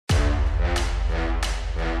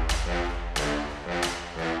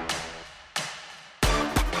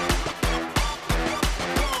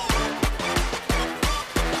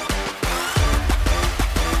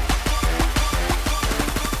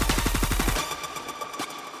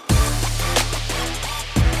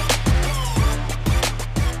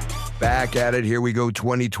back at it. Here we go,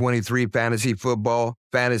 2023 fantasy football,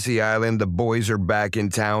 Fantasy Island. The boys are back in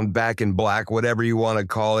town, back in black, whatever you want to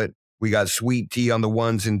call it. We got Sweet Tea on the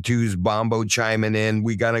ones and twos, Bombo chiming in.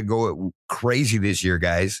 We got to go crazy this year,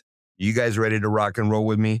 guys. You guys ready to rock and roll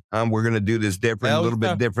with me? We're going to do this different, a little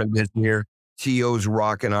bit different this year. T.O.'s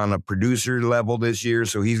rocking on a producer level this year,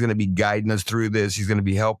 so he's going to be guiding us through this. He's going to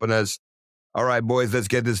be helping us. All right, boys, let's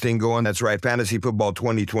get this thing going. That's right, Fantasy Football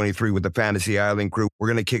 2023 with the Fantasy Island crew. We're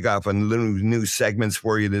going to kick off a new segments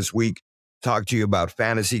for you this week. Talk to you about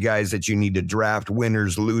fantasy guys that you need to draft,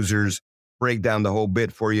 winners, losers, break down the whole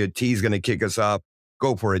bit for you. T's going to kick us off.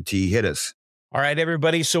 Go for it, T. Hit us. All right,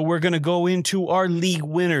 everybody. So we're going to go into our league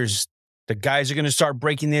winners. The guys are going to start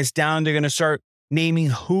breaking this down. They're going to start naming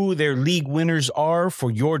who their league winners are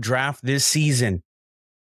for your draft this season.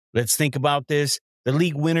 Let's think about this. The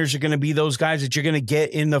league winners are going to be those guys that you're going to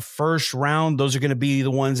get in the first round. Those are going to be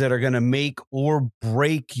the ones that are going to make or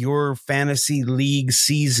break your fantasy league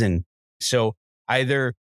season. So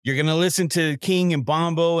either you're going to listen to King and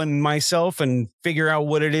Bombo and myself and figure out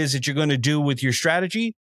what it is that you're going to do with your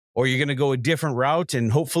strategy, or you're going to go a different route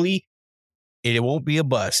and hopefully it won't be a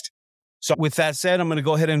bust. So with that said, I'm going to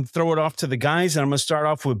go ahead and throw it off to the guys, and I'm going to start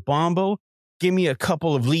off with Bombo. Give me a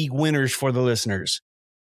couple of league winners for the listeners.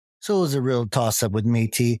 So it was a real toss-up with me,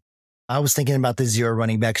 T. I was thinking about the zero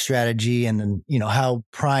running back strategy and then, how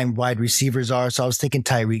prime wide receivers are. So I was thinking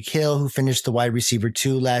Tyreek Hill, who finished the wide receiver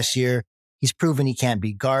 2 last year. He's proven he can't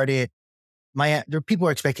be guarded. People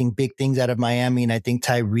are expecting big things out of Miami, and I think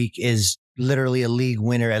Tyreek is literally a league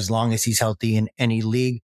winner as long as he's healthy in any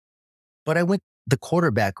league. But I went the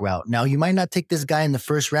quarterback route. Now, you might not take this guy in the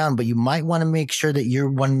first round, but you might want to make sure that you're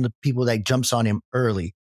one of the people that jumps on him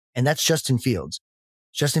early, and that's Justin Fields.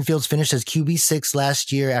 Justin Fields finished as QB6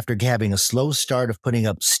 last year after having a slow start of putting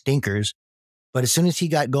up stinkers. But as soon as he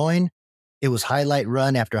got going, it was highlight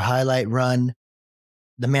run after highlight run.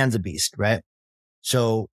 The man's a beast, right?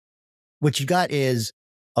 So what you got is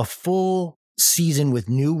a full season with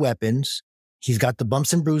new weapons. He's got the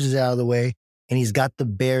bumps and bruises out of the way, and he's got the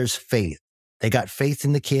Bears' faith. They got faith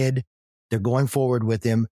in the kid. They're going forward with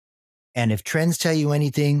him. And if trends tell you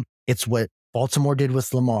anything, it's what Baltimore did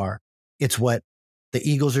with Lamar. It's what the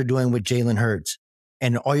Eagles are doing with Jalen Hertz.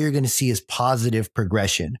 And all you're going to see is positive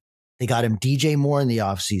progression. They got him DJ Moore in the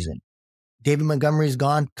offseason. David Montgomery's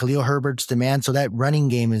gone. Khalil Herbert's the man. So that running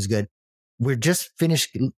game is good. We're just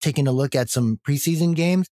finished taking a look at some preseason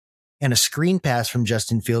games, and a screen pass from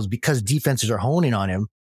Justin Fields, because defenses are honing on him,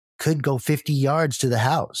 could go 50 yards to the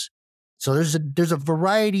house. So there's a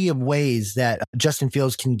variety of ways that Justin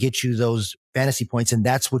Fields can get you those fantasy points, and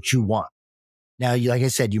that's what you want. Now, like I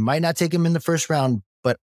said, you might not take him in the first round,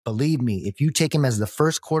 but believe me, if you take him as the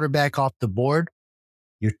first quarterback off the board,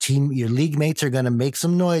 your league mates are going to make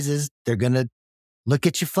some noises. They're going to look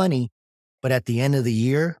at you funny. But at the end of the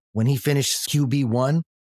year, when he finished QB1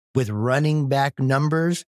 with running back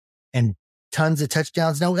numbers and tons of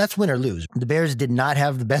touchdowns, now that's win or lose. The Bears did not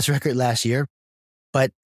have the best record last year, but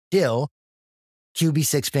still,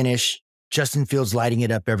 QB6 finish, Justin Fields lighting it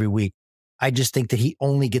up every week. I just think that he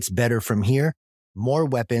only gets better from here. More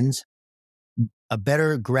weapons, a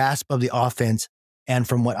better grasp of the offense. And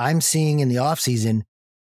from what I'm seeing in the offseason,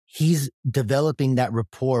 he's developing that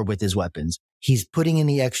rapport with his weapons. He's putting in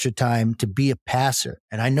the extra time to be a passer.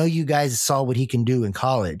 And I know you guys saw what he can do in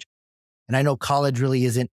college. And I know college really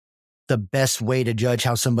isn't the best way to judge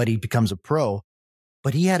how somebody becomes a pro,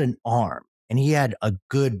 but he had an arm and he had a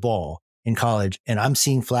good ball in college. And I'm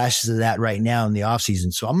seeing flashes of that right now in the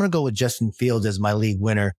offseason. So I'm going to go with Justin Fields as my league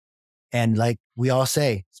winner. And like we all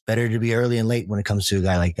say, it's better to be early and late when it comes to a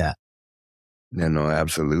guy like that. No,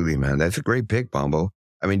 absolutely, man. That's a great pick, Bombo.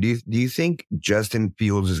 I mean, do you think Justin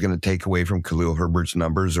Fields is going to take away from Khalil Herbert's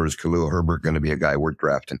numbers, or is Khalil Herbert going to be a guy worth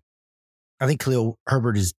drafting? I think Khalil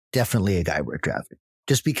Herbert is definitely a guy worth drafting,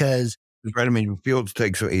 just because. Right. I mean, Fields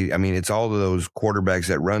takes, I mean, it's all of those quarterbacks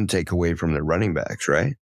that run take away from the running backs,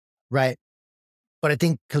 right? Right. But I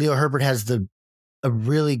think Khalil Herbert has a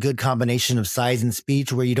really good combination of size and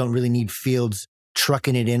speed where you don't really need Fields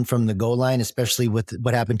trucking it in from the goal line, especially with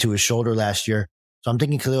what happened to his shoulder last year. So I'm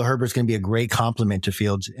thinking Khalil Herbert's going to be a great complement to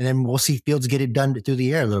Fields. And then we'll see Fields get it done through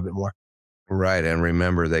the air a little bit more. Right. And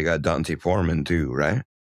remember, they got Dante Foreman too, right?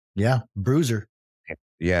 Yeah. Bruiser.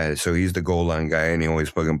 Yeah. So he's the goal line guy, and he always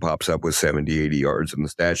fucking pops up with 70, 80 yards in the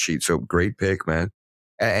stat sheet. So great pick, man.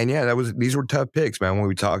 And yeah, these were tough picks, man, when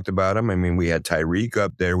we talked about them. I mean, we had Tyreek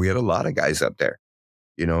up there. We had a lot of guys up there,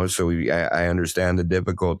 so I understand the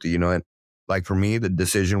difficulty, and like for me, the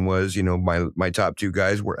decision was, my top two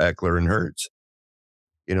guys were Eckler and Hertz,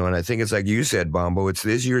 and I think it's like you said, Bombo, it's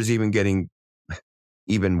this year's even getting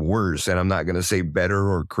even worse. And I'm not going to say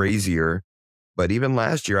better or crazier, but even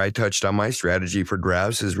last year, I touched on my strategy for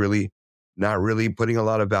drafts is really not really putting a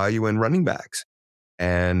lot of value in running backs.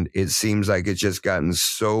 And it seems like it's just gotten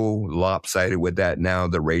so lopsided with that now.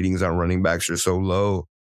 The ratings on running backs are so low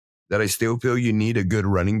that I still feel you need a good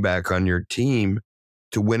running back on your team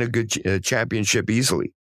to win a good championship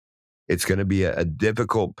easily. It's going to be a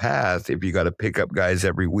difficult path if you got to pick up guys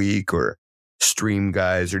every week or stream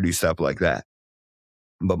guys or do stuff like that.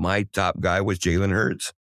 But my top guy was Jalen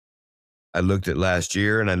Hertz. I looked at last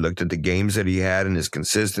year and I looked at the games that he had and his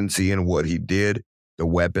consistency and what he did, the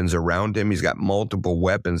weapons around him. He's got multiple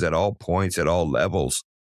weapons at all points, at all levels,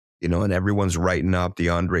 and everyone's writing off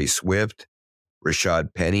DeAndre Swift,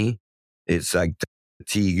 Rashad Penny. It's like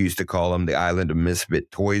Teague used to call him the island of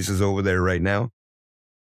misfit toys is over there right now.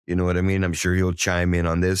 You know what I mean? I'm sure he'll chime in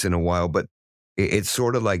on this in a while, but it's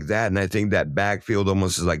sort of like that. And I think that backfield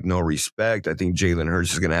almost is like no respect. I think Jalen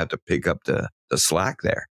Hurts is going to have to pick up the slack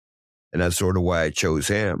there. And that's sort of why I chose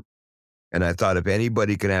him. And I thought if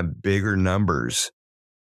anybody could have bigger numbers,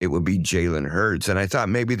 it would be Jalen Hurts. And I thought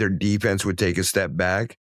maybe their defense would take a step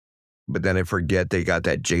back. But then I forget they got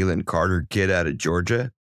that Jalen Carter kid out of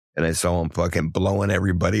Georgia. And I saw him fucking blowing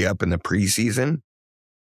everybody up in the preseason.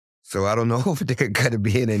 So I don't know if they're going to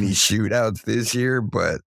be in any shootouts this year.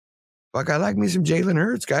 But fuck, I like me some Jalen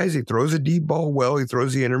Hurts, guys. He throws a deep ball well. He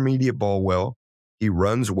throws the intermediate ball well. He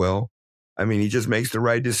runs well. I mean, he just makes the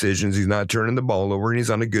right decisions. He's not turning the ball over, and he's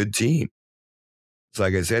on a good team. It's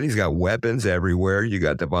like I said, he's got weapons everywhere. You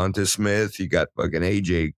got Devonta Smith. You got fucking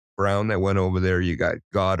A.J. Brown that went over there. You got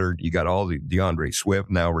Goddard. You got all the DeAndre Swift,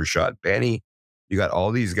 now Rashad Penny. You got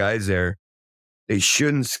all these guys there. They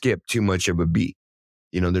shouldn't skip too much of a beat.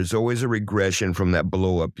 There's always a regression from that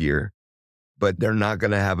blow-up year, but they're not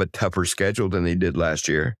going to have a tougher schedule than they did last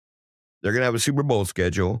year. They're going to have a Super Bowl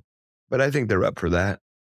schedule, but I think they're up for that.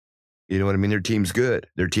 You know what I mean? Their team's good.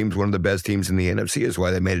 Their team's one of the best teams in the NFC. Is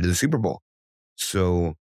why they made it to the Super Bowl.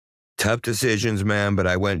 So tough decisions, man. But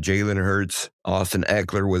I went Jalen Hurts. Austin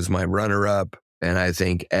Eckler was my runner-up. And I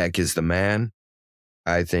think Eck is the man.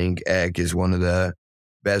 I think Eck is one of the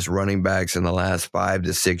best running backs in the last 5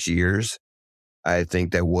 to 6 years. I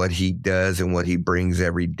think that what he does and what he brings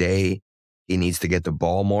every day, he needs to get the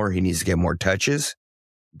ball more. He needs to get more touches.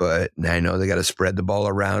 But I know they got to spread the ball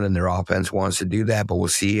around and their offense wants to do that, but we'll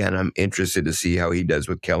see. And I'm interested to see how he does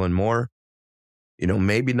with Kellen Moore.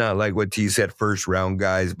 Maybe not like what T said, first round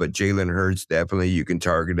guys, but Jalen Hurts, definitely you can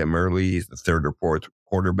target him early. He's the third or fourth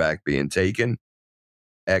quarterback being taken.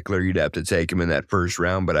 Eckler, you'd have to take him in that first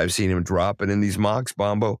round, but I've seen him dropping in these mocks,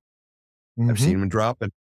 Bombo. I've seen him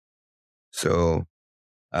dropping. So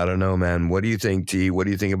I don't know, man. What do you think, T? What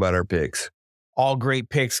do you think about our picks? All great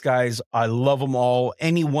picks, guys. I love them all.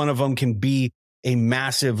 Any one of them can be a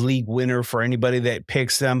massive league winner for anybody that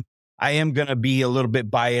picks them. I am going to be a little bit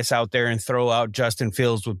biased out there and throw out Justin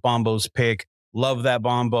Fields with Bombo's pick. Love that,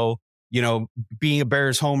 Bombo. Being a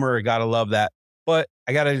Bears homer, I got to love that. But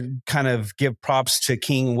I got to kind of give props to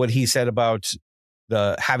King, what he said about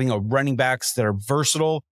having a running backs that are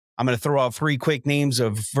versatile. I'm going to throw out 3 quick names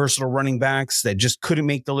of versatile running backs that just couldn't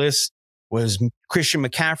make the list. Was Christian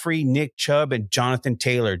McCaffrey, Nick Chubb, and Jonathan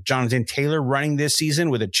Taylor. Jonathan Taylor running this season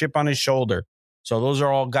with a chip on his shoulder. So those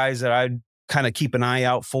are all guys that I'd kind of keep an eye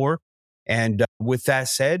out for. And with that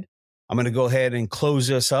said, I'm going to go ahead and close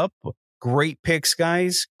this up. Great picks,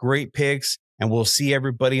 guys. Great picks. And we'll see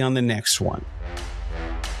everybody on the next one.